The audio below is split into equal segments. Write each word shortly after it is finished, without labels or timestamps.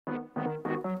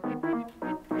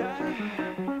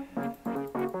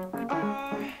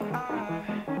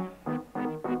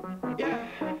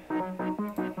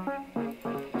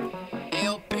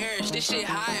This shit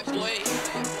hot, boy.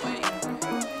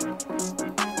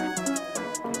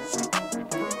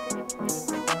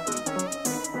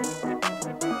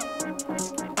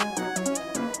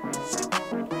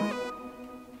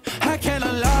 I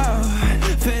cannot love,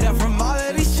 fed up from all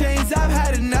of these chains, I've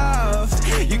had enough.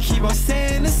 You keep on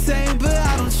saying the same, but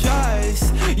I don't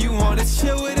trust. You wanna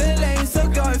chill with a lame, so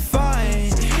go and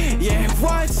find. Yeah,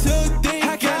 1, 2, 3,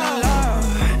 I cannot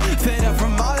love, fed up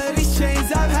from all of these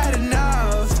chains, I've had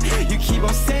enough. You keep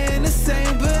on saying the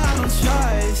same, but I don't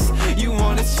trust. You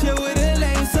wanna chill with a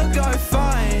lame, so go and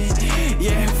find.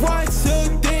 Yeah, 1,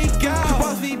 2, 3, go.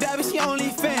 Boss me bad, but she only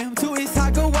fam. 2 is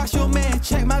hot, go wash your man.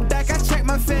 Check my back, I check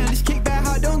my fam. This kick back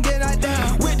hard, don't get out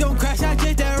down. Whip don't crash, I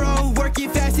just that roll. Working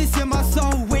fast, it's in my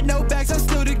soul. With no bags, I'm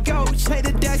still to go. Check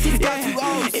the dash, it's got 2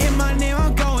 O's. In my name,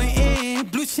 I'm going in.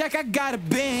 Blue check, I got a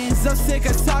Benz. I'm sick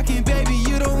of talking, baby,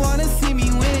 you don't wanna see me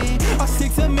win. I'm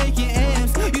sick of making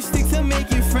M's. You